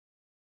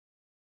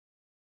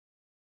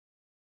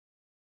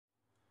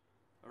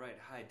Alright,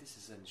 hi, this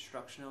is an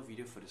instructional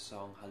video for the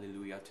song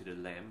Hallelujah to the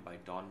Lamb by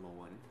Don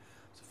Moen.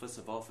 So first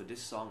of all, for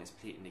this song, it's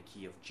played in the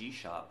key of G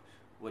sharp.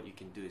 What you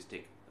can do is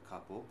take a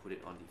capo, put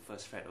it on the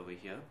first fret over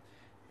here,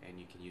 and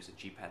you can use a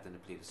G pattern to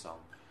play the song.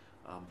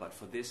 But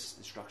for this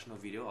instructional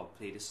video, I'll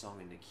play this song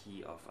in the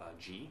key of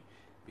G,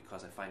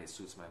 because I find it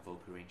suits my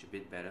vocal range a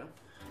bit better.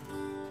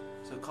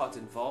 So chords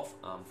involved,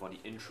 for the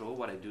intro,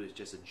 what I do is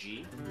just a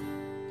G,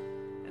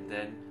 and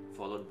then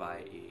followed by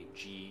a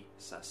G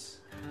sus.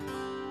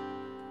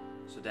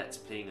 So that's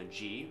playing a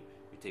G.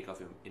 You take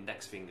off your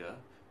index finger,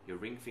 your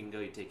ring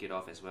finger you take it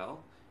off as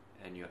well,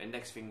 and your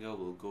index finger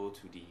will go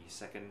to the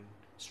second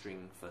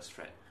string first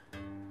fret.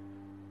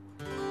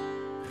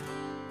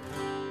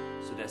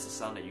 So that's the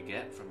sound that you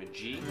get from a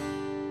G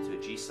to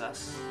a G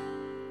sus.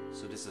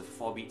 So this is a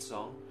 4-beat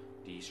song.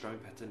 The strumming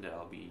pattern that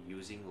I'll be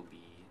using will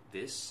be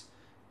this: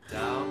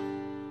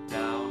 down,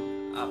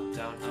 down, up,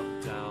 down,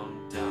 up,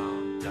 down,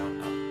 down,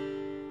 down, up,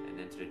 and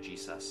then to the G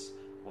sus.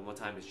 One more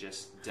time, it's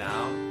just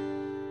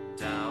down,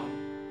 down,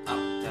 up,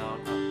 down,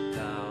 up,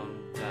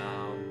 down,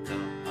 down,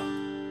 down,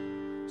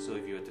 up. So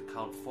if you were to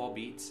count 4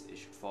 beats, it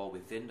should fall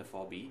within the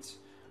 4 beats,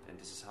 and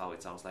this is how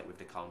it sounds like with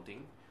the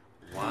counting.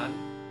 1,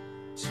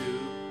 2,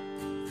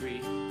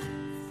 3,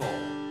 4.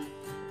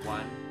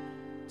 1,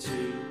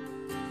 2,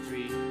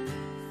 3,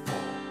 4.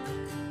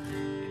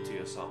 Into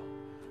your song.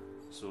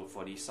 So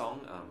for the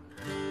song,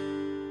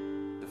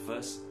 the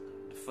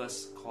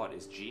first chord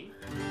is G.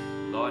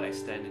 Lord, I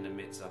stand in the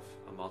midst of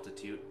a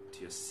multitude,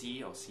 to your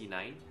C or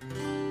C9.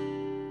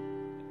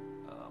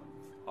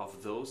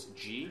 Of those,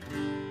 G,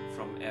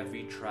 from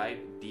every tribe,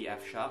 D,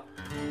 F sharp.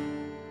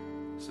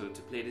 So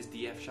to play this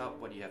D, F sharp,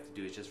 what you have to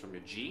do is just from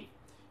your G,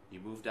 you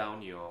move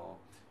down your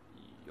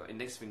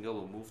index finger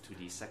will move to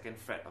the second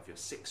fret of your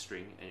 6th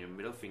string, and your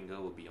middle finger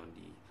will be on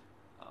the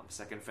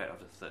second fret of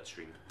the 3rd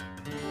string.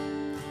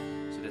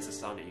 So that's the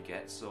sound that you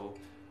get. So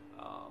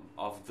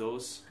of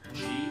those,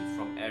 G,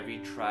 from every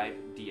tribe,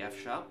 D, F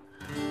sharp,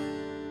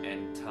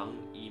 and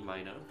tongue, E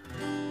minor,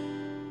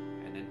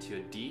 and then to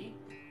your D,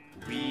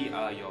 we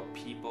are your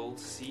people,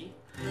 C,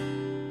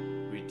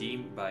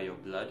 redeemed by your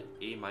blood,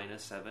 A minor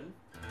 7.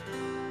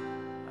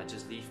 I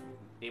just leave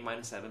A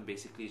minor 7,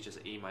 basically it's just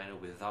A minor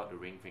without the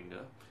ring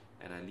finger,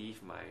 and I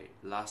leave my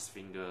last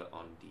finger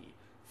on the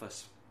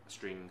 1st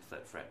string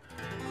 3rd fret.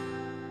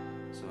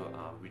 So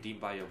redeemed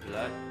by your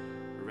blood,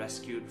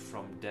 rescued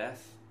from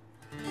death.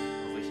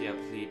 Over here I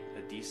played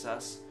a D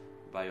sus,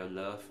 by your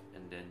love,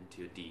 and then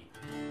to your D.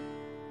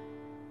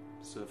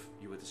 So if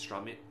you were to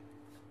strum it,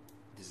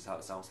 this is how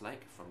it sounds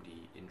like from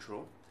the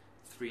intro.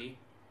 3,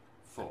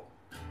 4.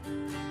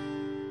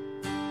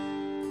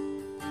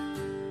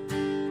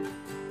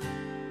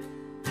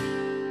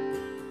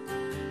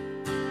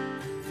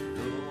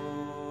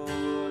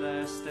 Lord,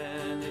 I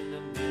stand in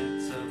the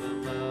midst of a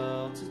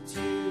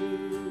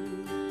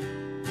multitude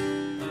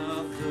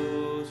of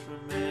those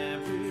from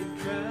every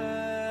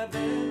tribe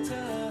and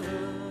tongue.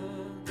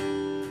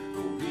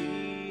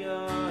 We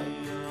are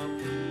your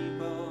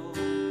people,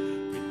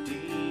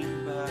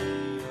 redeemed by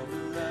your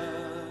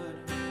blood,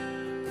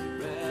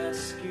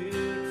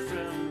 rescued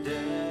from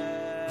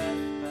death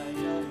by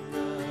your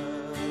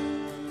love.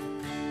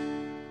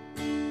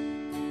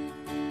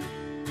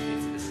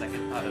 Into the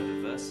second part of the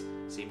verse,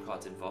 same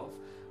chords involved.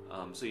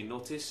 So you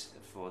notice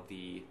for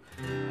the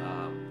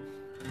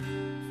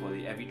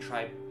every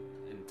tribe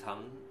and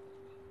tongue,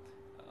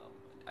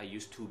 I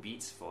use 2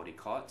 beats for the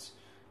chords.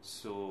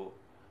 So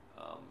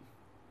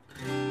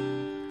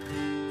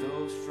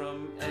those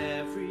from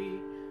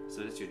every,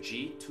 so that's your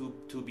G,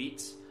 two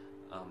beats.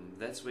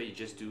 That's where you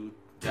just do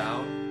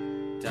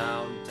down,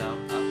 down,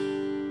 down, up,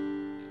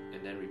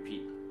 and then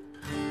repeat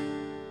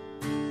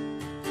to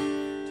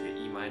your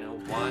E minor,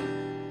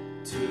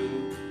 1, 2,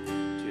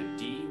 to your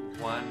D,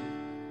 1,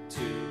 2,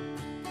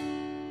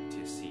 to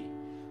your C.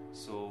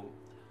 So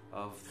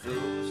of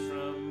those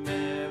from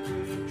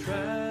every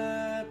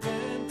tribe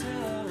and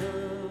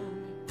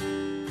tongue,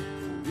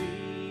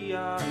 we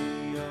are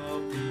your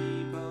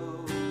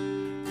people,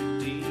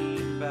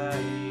 redeemed by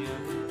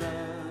your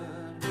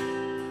blood,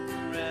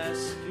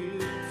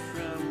 rescued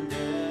from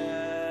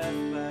death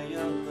by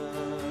your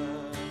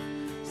love.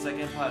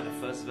 Second part of the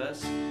first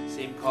verse,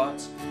 same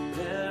chords.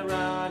 There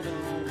are no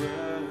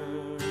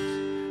words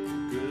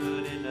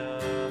good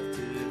enough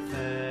to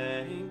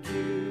thank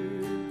you.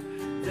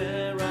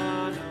 There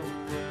are no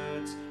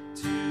words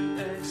to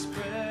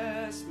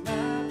express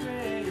my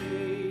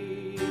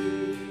praise,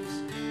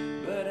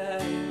 but I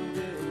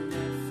will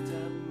lift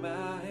up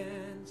my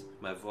hands,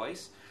 my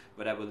voice,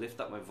 but I will lift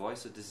up my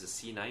voice. So this is a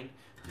C9.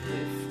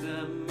 Lift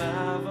up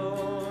my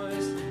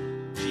voice,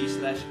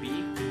 G/B.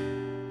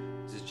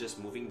 This is just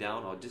moving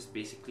down, or just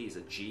basically is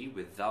a G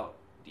without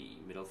the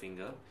middle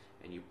finger,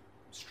 and you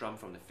strum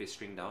from the 5th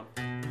string down.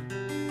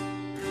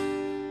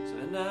 So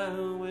then I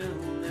will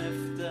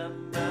lift up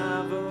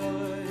my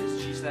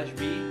voice,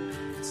 G/B,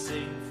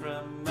 sing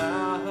from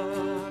my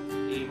heart,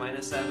 A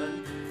minor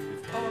 7,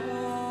 with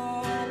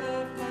all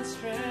of my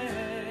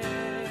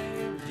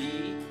strength, D,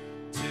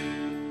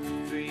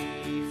 2,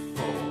 3,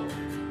 4,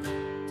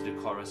 to the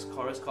chorus. chorus.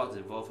 Chorus chords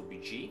involved would be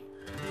G,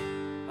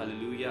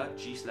 hallelujah,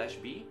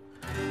 G/B,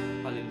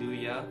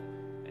 hallelujah,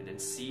 and then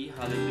C,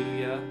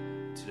 hallelujah,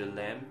 to the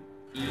Lamb,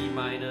 E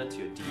minor to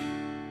your D.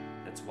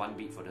 That's one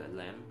beat for the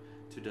Lamb.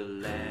 To the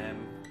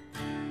Lamb,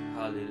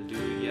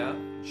 hallelujah,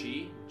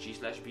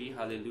 G/B,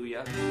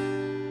 hallelujah.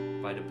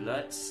 By the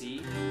blood,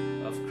 C,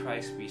 of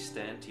Christ we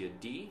stand, to your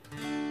D.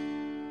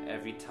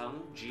 Every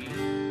tongue, G.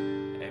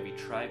 Every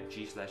tribe,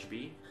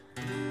 G/B.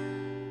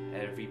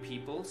 Every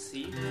people,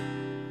 C.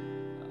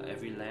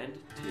 Every land,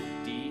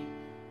 to D.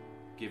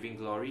 Giving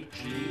glory,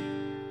 G.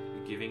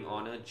 Giving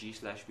honor,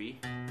 G/B.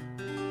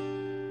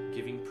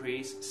 Giving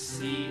praise,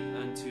 C,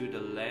 unto the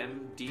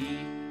Lamb, D,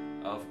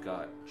 of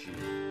God, G.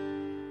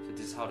 So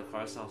this is how the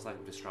chorus sounds like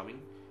with the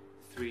strumming.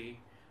 3,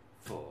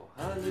 4.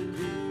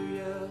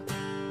 Hallelujah,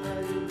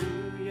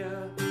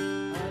 hallelujah,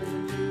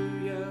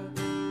 hallelujah,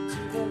 to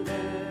the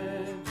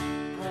Lamb,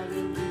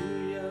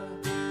 hallelujah,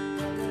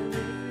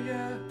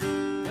 hallelujah,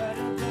 by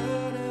the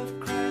blood of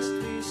Christ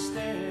we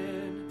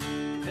stand.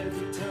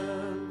 Every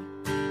tongue,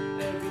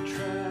 every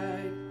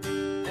tribe,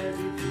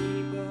 every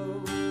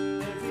people,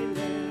 every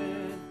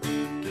land,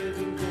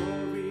 giving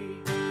glory,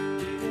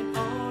 giving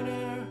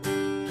honor,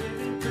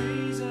 giving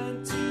praise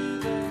unto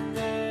the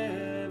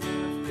Lamb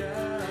of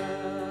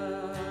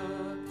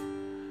God.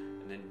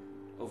 And then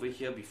over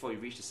here, before you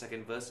reach the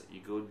second verse,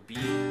 you go B,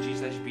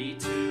 G/B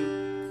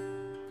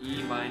to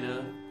E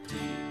minor, D.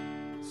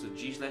 So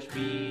G/B,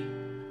 E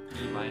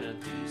minor,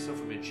 D. So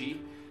from your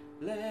G,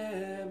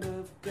 Lamb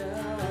of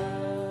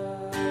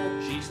God,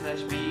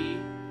 G/B,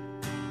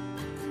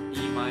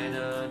 E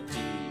minor, D.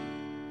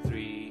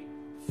 3,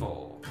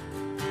 4.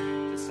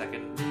 The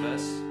second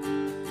verse,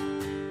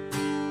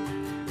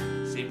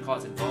 same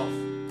chords involved.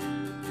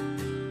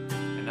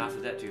 And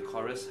after that to your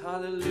chorus,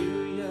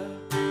 hallelujah,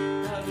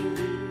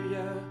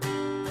 hallelujah,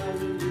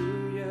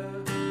 hallelujah,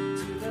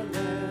 to the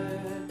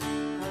Lamb,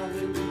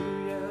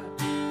 hallelujah,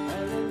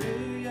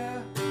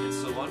 hallelujah, and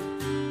so on.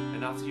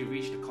 And after you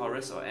reach the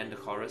chorus or end the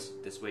chorus,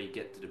 that's where you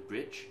get to the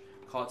bridge.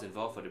 Chords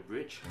involved for the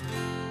bridge.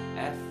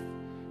 F,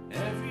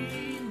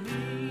 every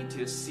knee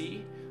to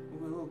C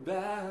will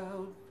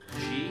bow.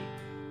 G,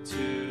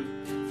 2,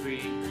 3,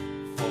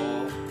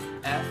 4.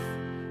 F,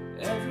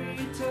 every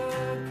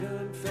tongue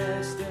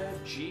confess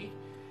that G,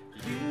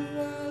 you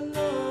are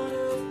Lord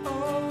of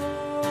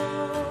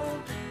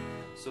all.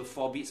 So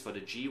 4 beats for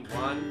the G.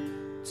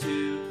 1,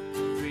 2,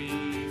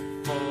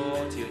 3,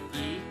 4 to your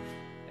E.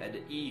 At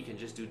the E, you can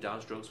just do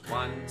downstrokes.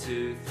 1,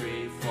 2,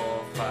 3,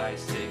 4, 5,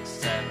 6,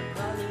 7.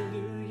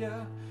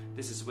 Hallelujah.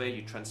 This is where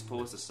you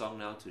transpose the song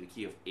now to the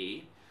key of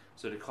A.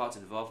 So the chords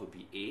involved would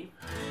be A,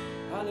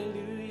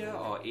 hallelujah,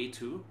 or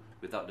A2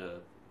 without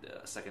the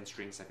second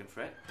string, second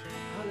fret.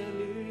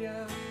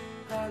 Hallelujah,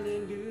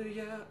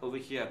 hallelujah. Over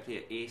here I play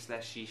an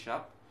A/C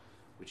sharp,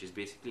 which is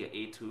basically an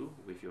A2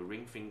 with your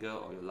ring finger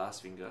or your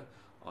last finger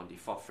on the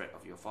 4th fret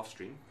of your 4th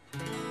string.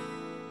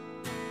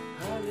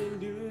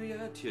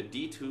 Hallelujah. To your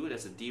D2,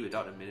 that's a D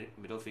without a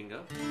middle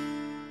finger.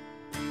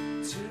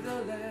 To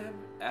the Lamb,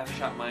 F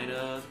sharp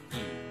minor,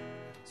 E.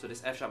 So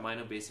this F sharp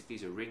minor basically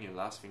is your ring, your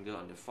last finger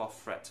on the 4th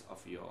fret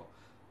of your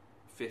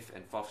 5th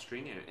and 4th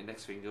string, and your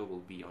index finger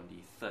will be on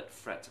the 3rd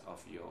fret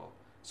of your,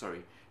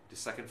 the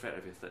 2nd fret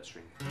of your 3rd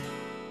string.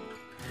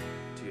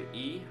 To your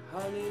E,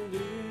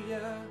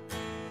 hallelujah,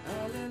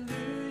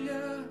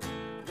 hallelujah,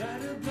 by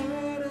the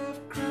blood of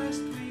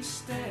Christ we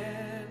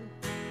stand.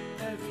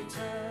 Every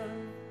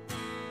tongue,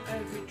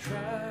 every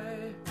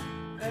tribe,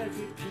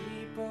 every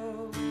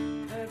people,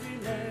 every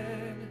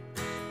land,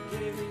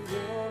 giving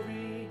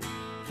glory,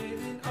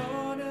 giving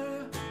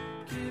honor,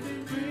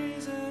 giving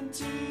praise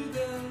unto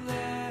the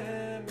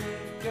Lamb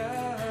of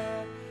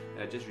God.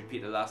 Just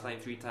repeat the last line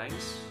 3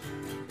 times.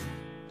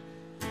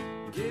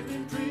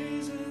 Giving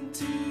praise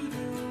unto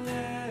the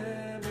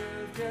Lamb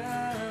of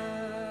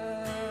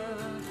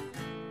God.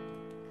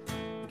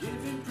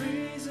 Giving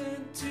praise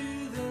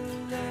unto the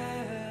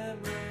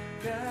Lamb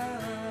of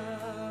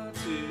God.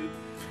 2,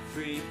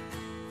 3,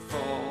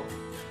 4.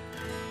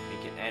 You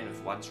can end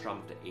with one strum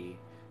of the A.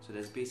 So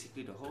that's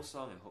basically the whole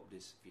song. I hope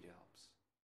this video helps.